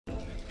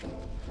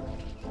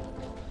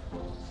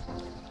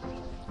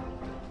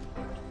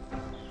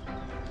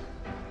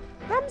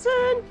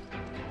Damson!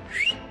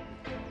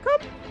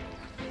 Come!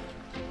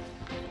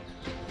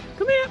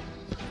 Come here!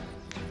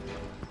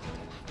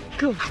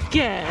 Good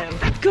girl!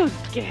 Good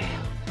girl!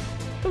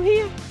 Come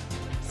here!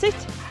 Sit!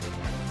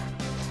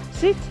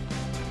 Sit!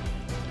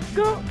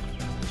 Go!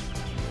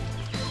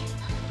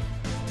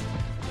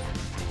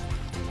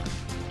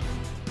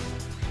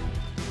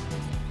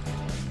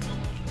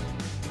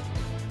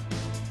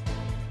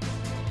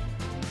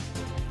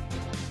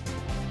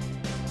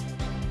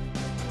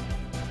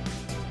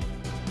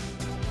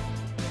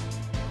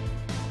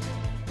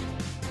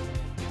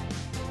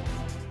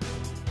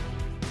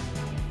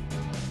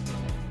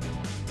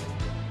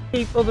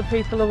 Keep other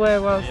people away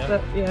whilst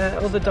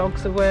other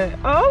dogs away.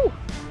 Oh!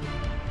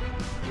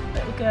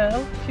 Little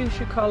girl,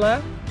 fuchsia collar,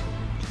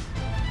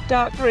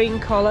 dark green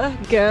collar,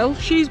 girl.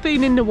 She's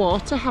been in the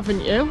water,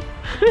 haven't you?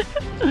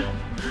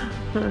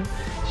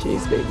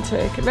 She's been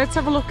taken. Let's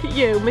have a look at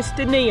you,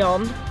 Mr.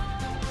 Neon.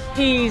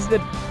 He's the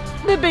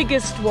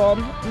biggest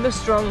one, the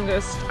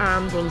strongest,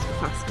 and runs the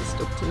fastest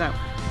up to now.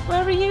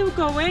 Where are you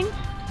going?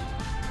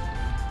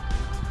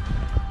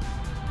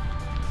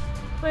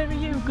 Where are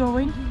you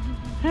going?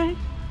 Hey?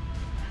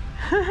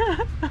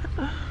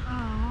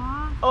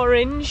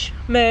 Orange,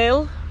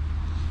 male.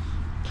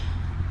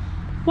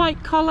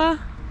 White collar,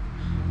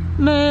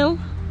 male.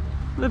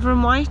 Liver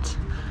and white.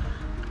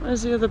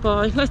 Where's the other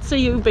boy? Let's see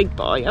you, big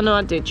boy. I know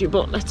I did you,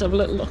 but let's have a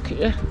little look at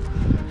you.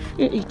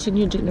 You're eating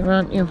your dinner,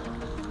 aren't you?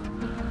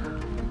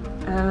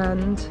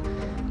 And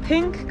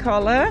pink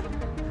collar.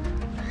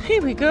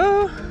 Here we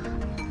go.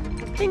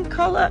 Pink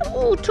collar.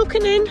 Oh,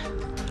 tucking in.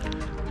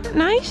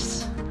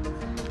 Nice.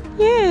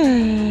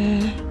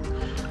 Yeah.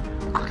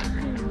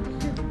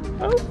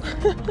 Oh.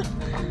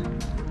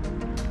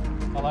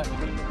 I like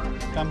the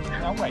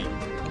Damson. Oh wait.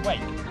 I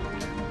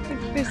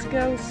think this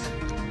girl's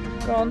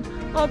gone.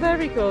 Oh, there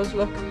he goes,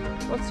 look.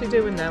 What's he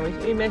doing now?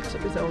 He makes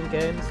up his own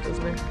games,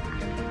 doesn't he?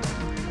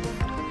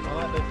 I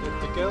like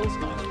the girl's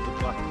nice with the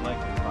black leg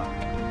and back.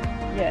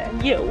 Yeah,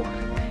 you,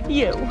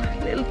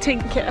 little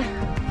tinker.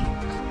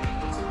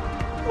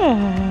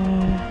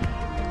 Oh,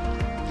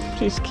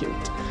 she's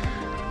cute.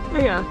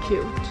 They are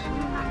cute.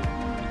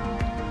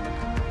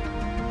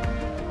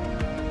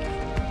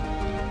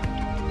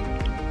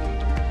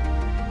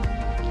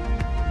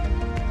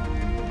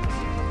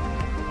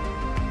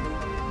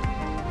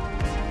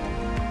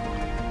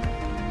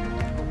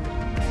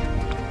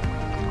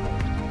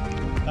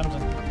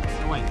 Damson,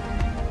 away.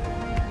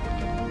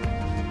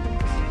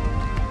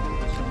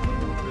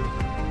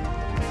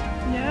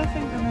 Yeah, I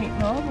think they'll eat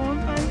more,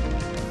 won't they?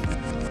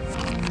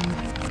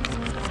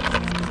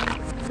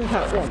 Look at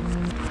that one.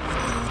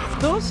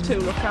 Those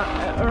two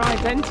are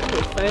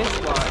identical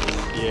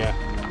face-wise. Yeah.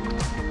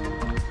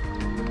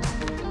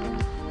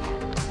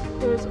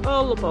 There's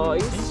all the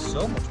boys. He's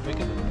so much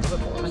bigger than the other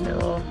boys. I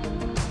know.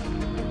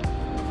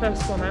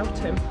 First one out,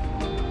 him.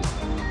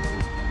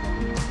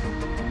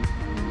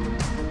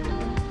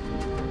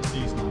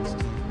 He's nice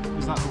too.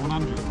 Is that the one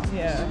Andrew likes?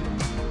 Yeah.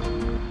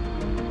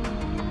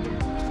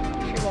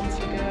 She wants a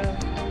girl.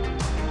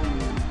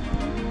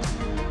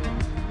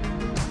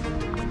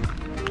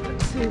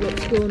 Let's see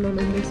what's going on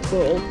in this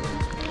bowl.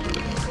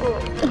 Oh.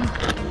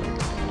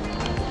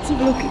 Let's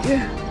have a look at you.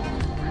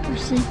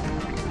 Let's see.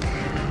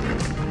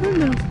 Oh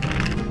no.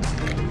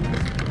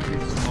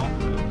 He's smart,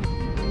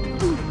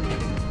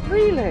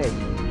 Really?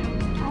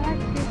 I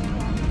like this.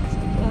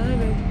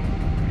 Blimey.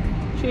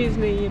 She's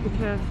me, you be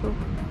careful.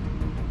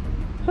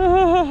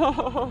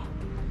 Well,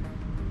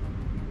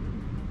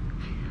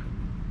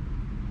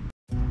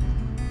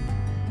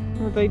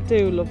 they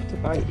do love to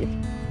bite your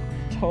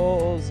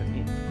toes and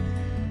your...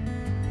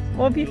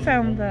 What have you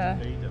found there?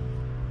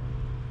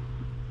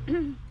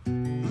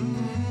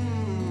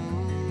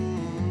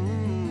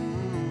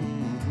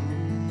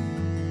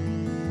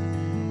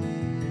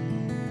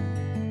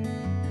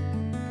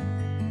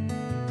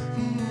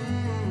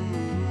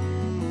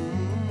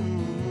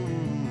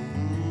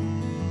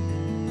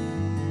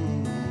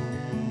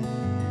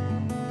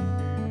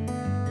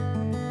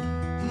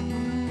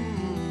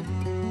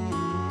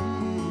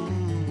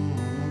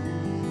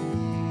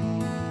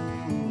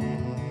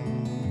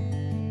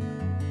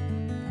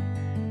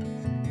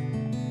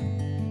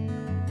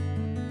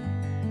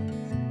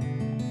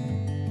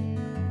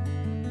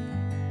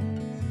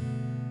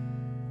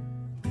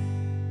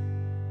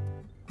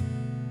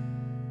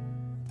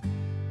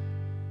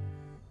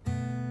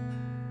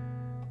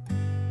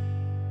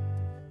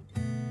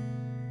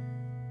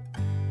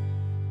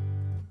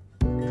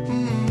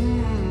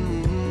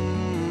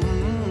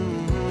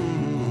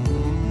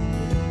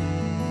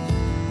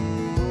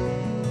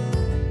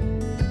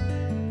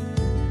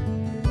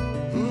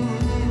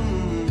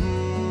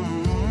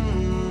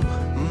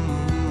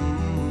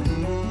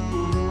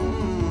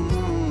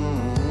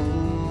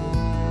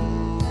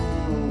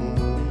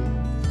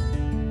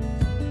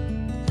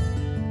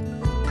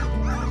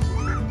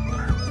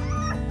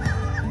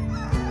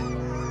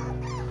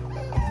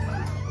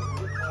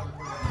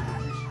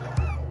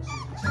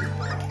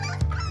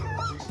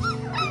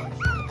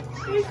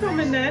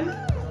 Coming then.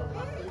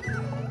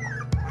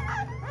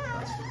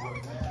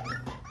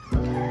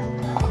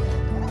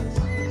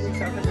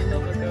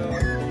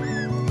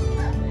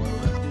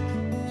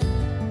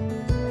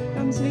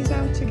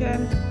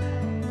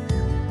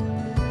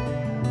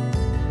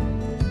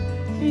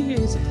 He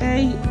is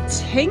a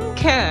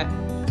tinker.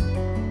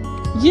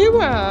 You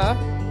are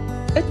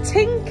a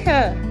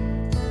tinker.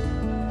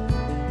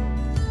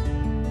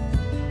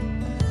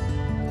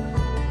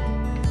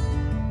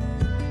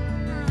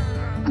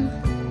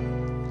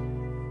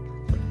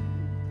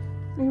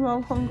 Are you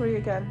all hungry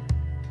again?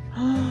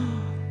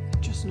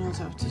 Just knows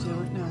how to do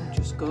it now.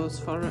 Just goes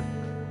for it.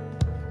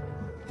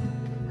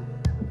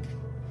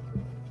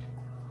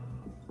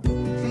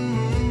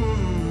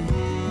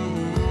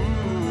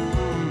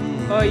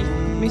 Oi,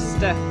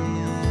 mister.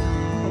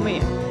 Come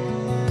here.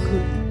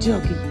 Good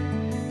doggy.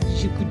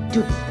 You good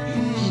doggy.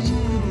 You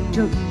good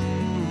doggy.